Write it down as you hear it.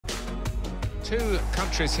Two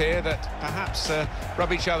countries here that perhaps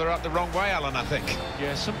rub each other up the wrong way, Alan, I think.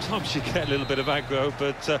 Yeah, sometimes you get a little bit of aggro,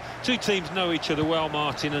 but two teams know each other well,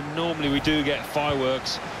 Martin, and normally we do get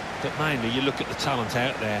fireworks, but mainly you look at the talent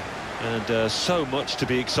out there, and so much to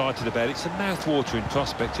be excited about. It's a mouth-watering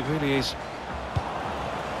prospect, it really is.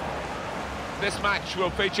 This match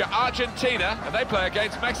will feature Argentina, and they play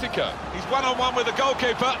against Mexico. He's one-on-one with the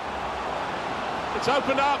goalkeeper. It's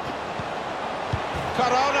opened up.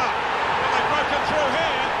 Corona. Well, they've broken through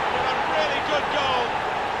here with a really good goal.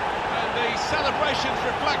 And the celebrations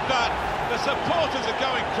reflect that. The supporters are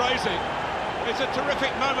going crazy. It's a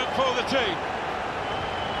terrific moment for the team.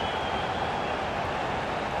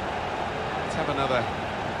 Let's have another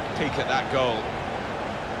peek at that goal.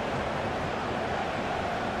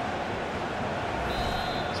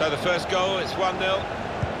 So the first goal, it's 1-0.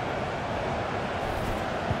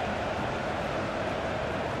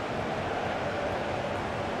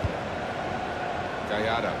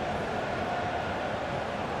 Gallardo.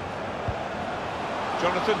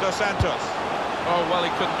 Jonathan Dos Santos. Oh, well, he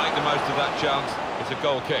couldn't make the most of that chance. It's a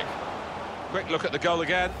goal kick. Quick look at the goal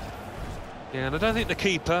again. Yeah, and I don't think the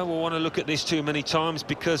keeper will want to look at this too many times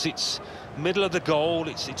because it's middle of the goal.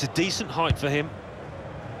 It's a decent height for him.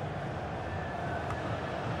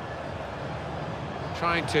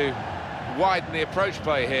 Trying to widen the approach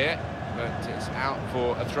play here, but it's out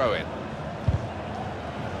for a throw-in.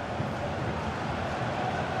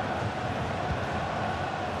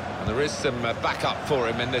 And there is some backup for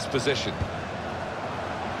him in this position.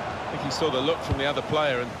 I think he saw the look from the other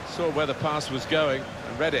player and saw where the pass was going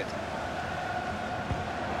and read it.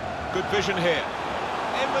 Good vision here.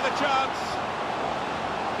 In with a chance.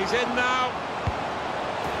 He's in now.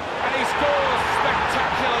 And he scores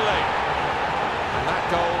spectacularly. And that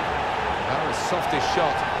goal, that was softest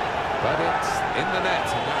shot, but it's in the net,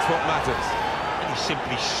 and that's what matters. And he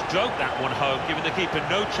simply stroked that one home, giving the keeper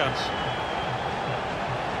no chance.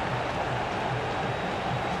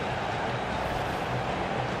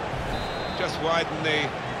 Just widen the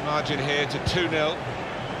margin here to 2-0.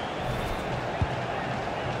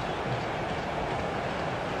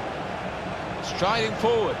 Striding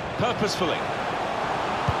forward, purposefully.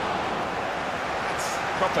 That's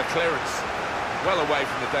proper clearance. Well away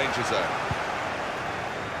from the danger zone.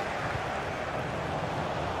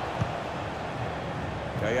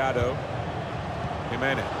 Gallardo.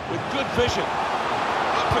 Jimenez with good vision.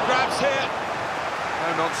 Up for grabs here.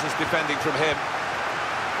 No nonsense defending from him.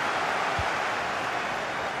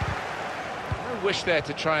 No wish there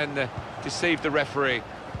to try and deceive the referee.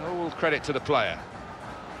 All credit to the player.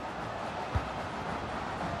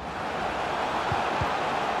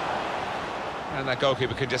 And that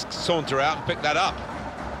goalkeeper can just saunter out and pick that up.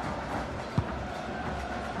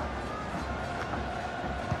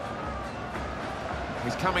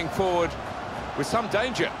 He's coming forward with some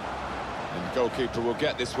danger. And the goalkeeper will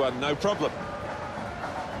get this one, no problem.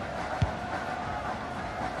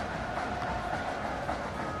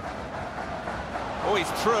 Oh, he's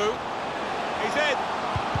through. He's in.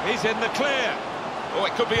 He's in the clear. Oh,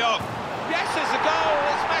 it could be off. Yes, it's a goal.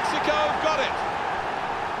 It's Mexico. Got it.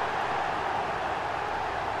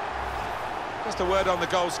 Just a word on the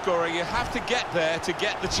goal scorer, you have to get there to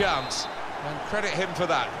get the chance, and credit him for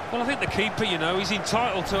that. Well, I think the keeper, you know, he's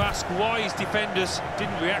entitled to ask why his defenders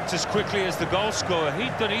didn't react as quickly as the goal scorer.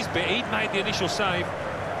 He'd done his bit, he'd made the initial save.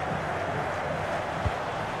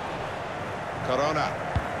 Corona,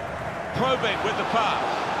 probing with the pass,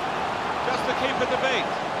 just the keeper to beat.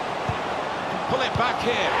 Pull it back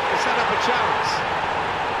here to set up a chance.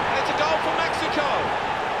 And it's a goal for Mexico.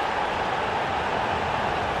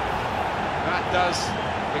 That does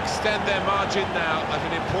extend their margin now at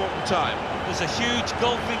an important time. There's a huge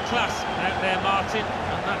golfing class out there, Martin,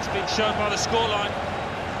 and that's been shown by the scoreline.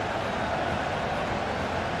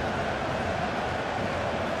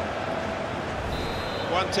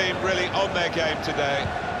 One team really on their game today,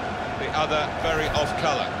 the other very off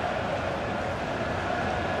colour.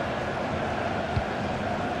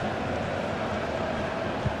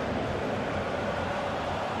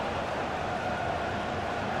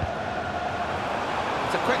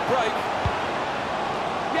 It's a quick break.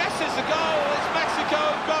 Yes, it's a goal. It's Mexico.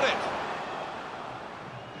 Got it.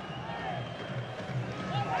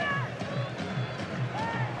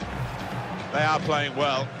 They are playing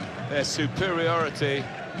well. Their superiority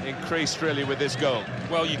increased really with this goal.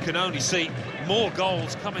 Well, you can only see more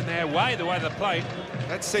goals coming their way, the way they played.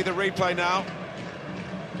 Let's see the replay now.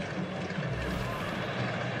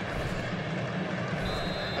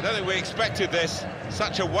 I don't think we expected this.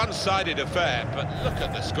 Such a one-sided affair, but look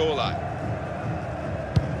at the scoreline.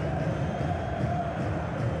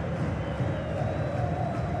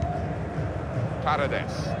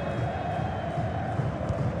 Paredes.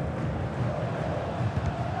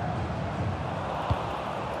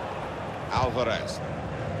 Alvarez.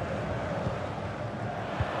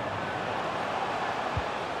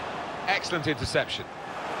 Excellent interception.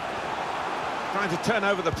 Trying to turn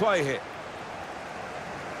over the play here.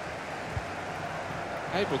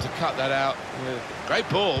 Able to cut that out with great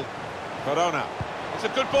ball. Corona. It's a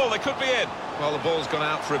good ball, they could be in. Well, the ball's gone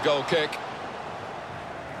out for a goal kick.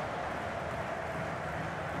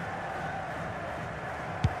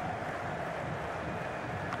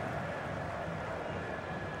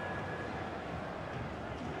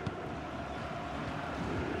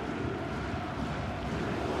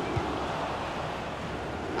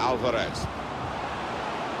 Alvarez.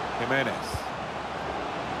 Jimenez.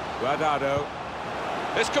 Guardado.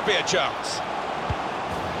 This could be a chance.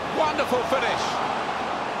 Wonderful finish.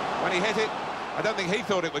 When he hit it, I don't think he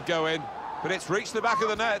thought it would go in, but it's reached the back of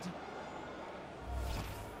the net.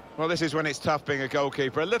 Well, this is when it's tough being a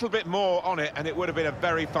goalkeeper. A little bit more on it, and it would have been a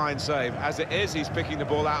very fine save. As it is, he's picking the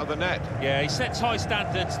ball out of the net. Yeah, he sets high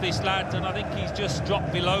standards, this lad, and I think he's just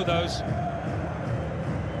dropped below those.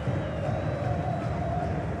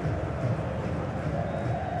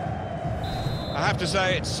 I have to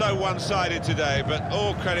say, it's so one-sided today, but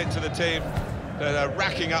all credit to the team that are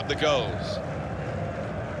racking up the goals.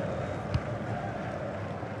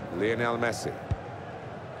 Lionel Messi.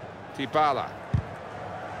 Dybala.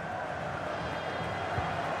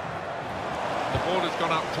 The ball has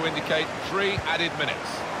gone up to indicate 3 added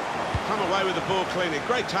minutes. Come away with the ball cleanly.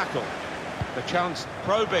 Great tackle. The chance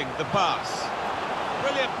probing the pass.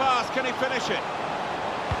 Brilliant pass. Can he finish it?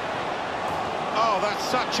 Oh, that's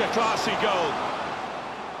such a classy goal.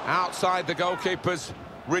 Outside the goalkeepers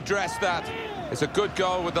redress that. It's a good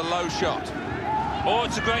goal with the low shot. Oh,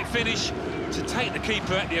 it's a great finish to take the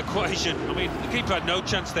keeper at the equation. I mean, the keeper had no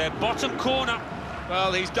chance there. Bottom corner.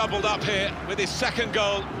 Well, he's doubled up here with his second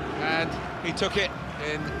goal, and he took it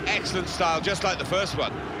in excellent style, just like the first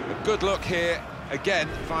one. A good look here, again,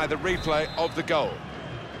 via the replay of the goal.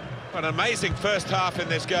 An amazing first half in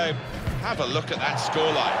this game. Have a look at that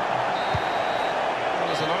scoreline. Well,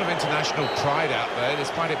 there's a lot of international pride out there,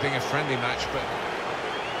 despite it being a friendly match, but...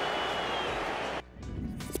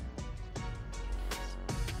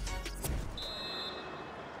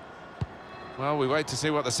 Well, we wait to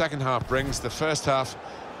see what the second half brings. The first half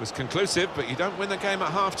was conclusive, but you don't win the game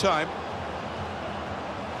at half-time.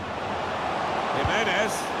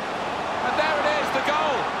 Jimenez. And there it is, the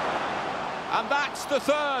goal. And that's the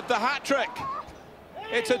third, the hat-trick.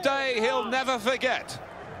 It's a day he'll never forget.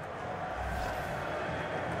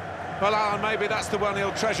 Well, Alan, maybe that's the one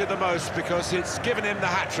he'll treasure the most, because it's given him the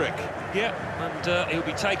hat-trick. Yeah, and he'll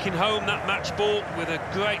be taking home that match ball with a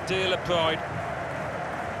great deal of pride.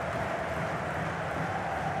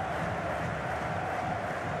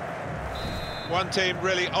 One team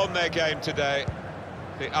really on their game today,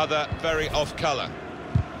 the other very off-colour.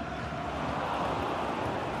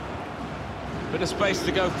 Bit of space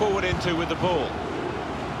to go forward into with the ball.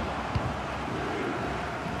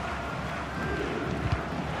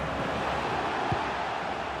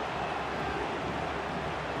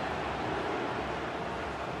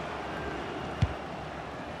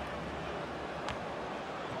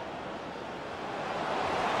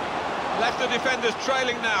 Left the defenders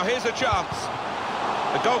trailing now, here's a chance.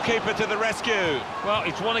 The goalkeeper to the rescue. Well,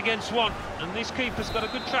 it's 1 against 1, and this keeper's got a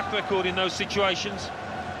good track record in those situations.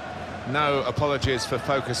 No apologies for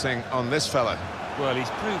focusing on this fella. Well, he's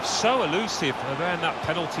proved so elusive around that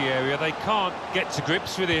penalty area. They can't get to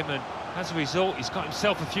grips with him, and as a result, he's got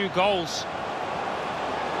himself a few goals.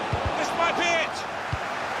 This might be it!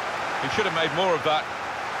 He should have made more of that.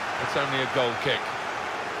 It's only a goal kick.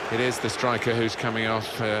 It is the striker who's coming off.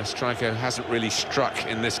 Striker who hasn't really struck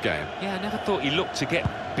in this game. Yeah, I never thought he looked to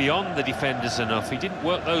get beyond the defenders enough. He didn't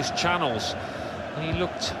work those channels. He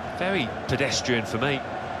looked very pedestrian for me.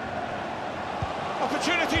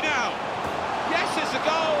 Opportunity now. Yes, it's a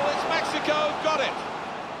goal. It's Mexico. Got it.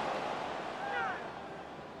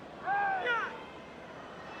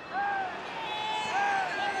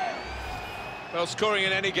 Well, scoring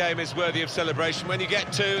in any game is worthy of celebration. When you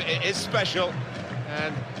get 2, it is special.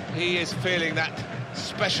 And he is feeling that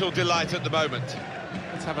special delight at the moment.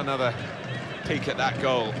 Let's have another peek at that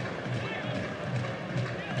goal.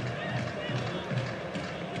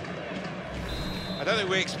 I don't think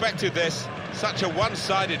we expected this, such a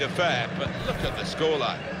one-sided affair, but look at the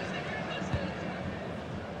scoreline.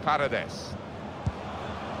 Paredes.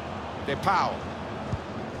 De Paul.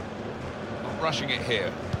 Not rushing it here,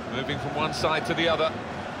 moving from one side to the other.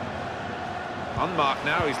 Unmarked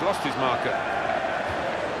now, he's lost his marker.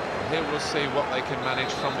 Here we'll see what they can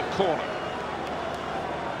manage from the corner.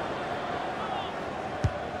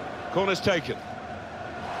 Corner's taken.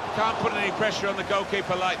 Can't put any pressure on the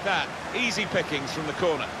goalkeeper like that. Easy pickings from the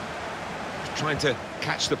corner. He's trying to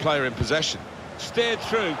catch the player in possession. Steered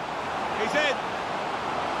through. He's in.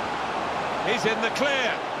 He's in the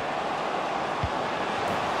clear.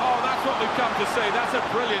 Oh, that's what we've come to see. That's a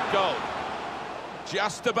brilliant goal.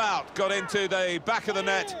 Just about got into the back of the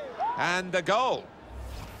net, and the goal.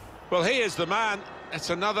 Well, he is the man. It's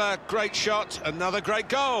another great shot, another great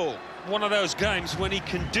goal. One of those games when he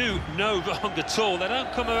can do no wrong at all. They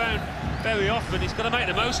don't come around very often. He's got to make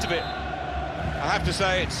the most of it. I have to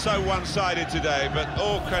say, it's so one-sided today, but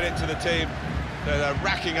all credit to the team that are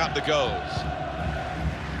racking up the goals.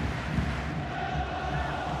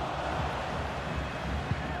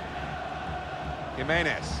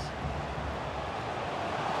 Jimenez.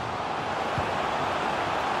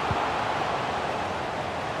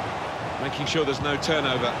 Making sure there's no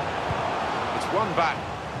turnover. It's one back.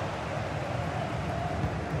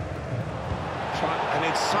 Try an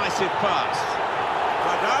incisive pass.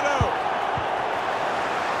 Guardado.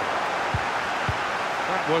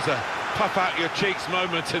 That was a puff out your cheeks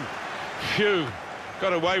moment, and phew,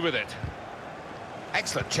 got away with it.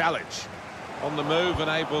 Excellent challenge. On the move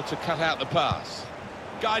and able to cut out the pass.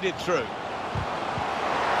 Guided through.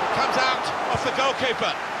 Comes out off the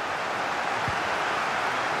goalkeeper.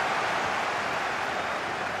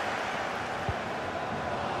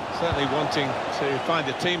 Certainly wanting to find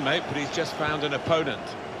a teammate, but he's just found an opponent.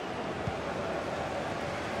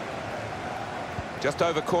 Just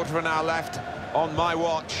over quarter of an hour left on my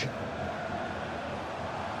watch.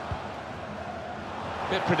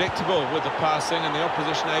 Bit predictable with the passing, and the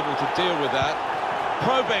opposition able to deal with that.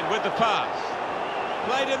 Probing with the pass.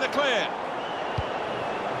 Played in the clear.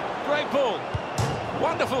 Great ball.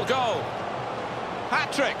 Wonderful goal.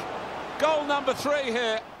 Hat-trick. Goal number 3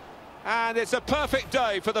 here. And it's a perfect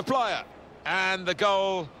day for the player. And the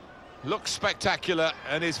goal looks spectacular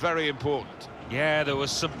and is very important. Yeah, there was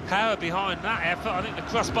some power behind that effort. I think the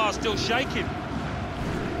crossbar's still shaking.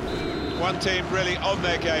 One team really on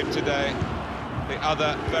their game today, the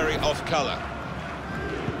other very off colour.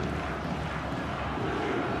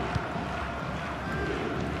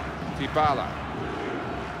 Dybala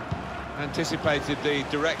anticipated the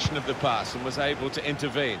direction of the pass and was able to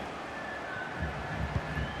intervene.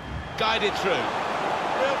 Guided through.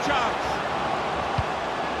 Real chance.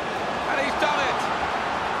 And he's done it.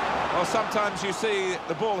 Well, sometimes you see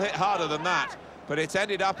the ball hit harder than that, but it's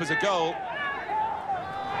ended up as a goal.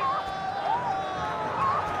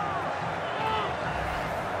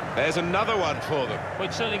 There's another one for them. Well,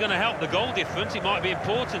 it's certainly going to help the goal difference. It might be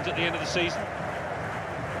important at the end of the season.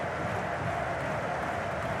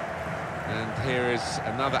 And here is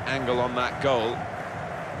another angle on that goal.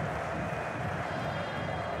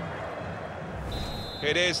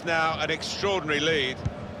 It is now an extraordinary lead,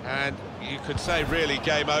 and you could say really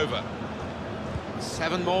game over.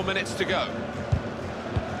 7 more minutes to go.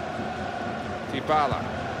 Dybala.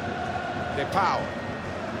 Depau.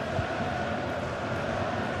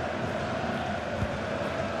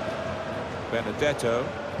 Benedetto.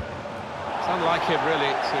 It's unlike him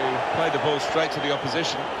really to play the ball straight to the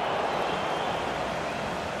opposition.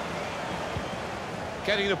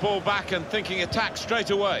 Getting the ball back and thinking attack straight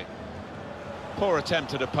away. Poor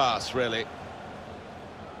attempt at a pass, really.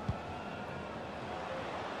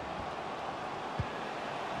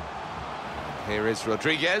 Here is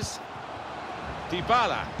Rodriguez.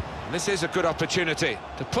 Dybala. And this is a good opportunity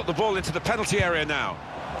to put the ball into the penalty area now.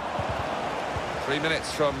 3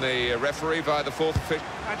 minutes from the referee via the 4th official.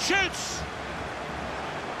 And shoots!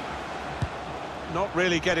 Not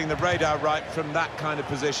really getting the radar right from that kind of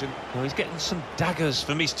position. Well, he's getting some daggers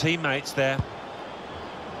from his teammates there.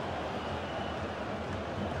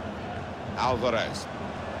 Alvarez.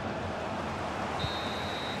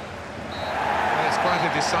 Well, it's quite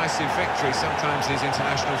a decisive victory. Sometimes these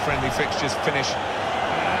international friendly fixtures finish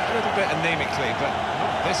a little bit anemically, but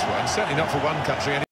not this one, certainly not for one country.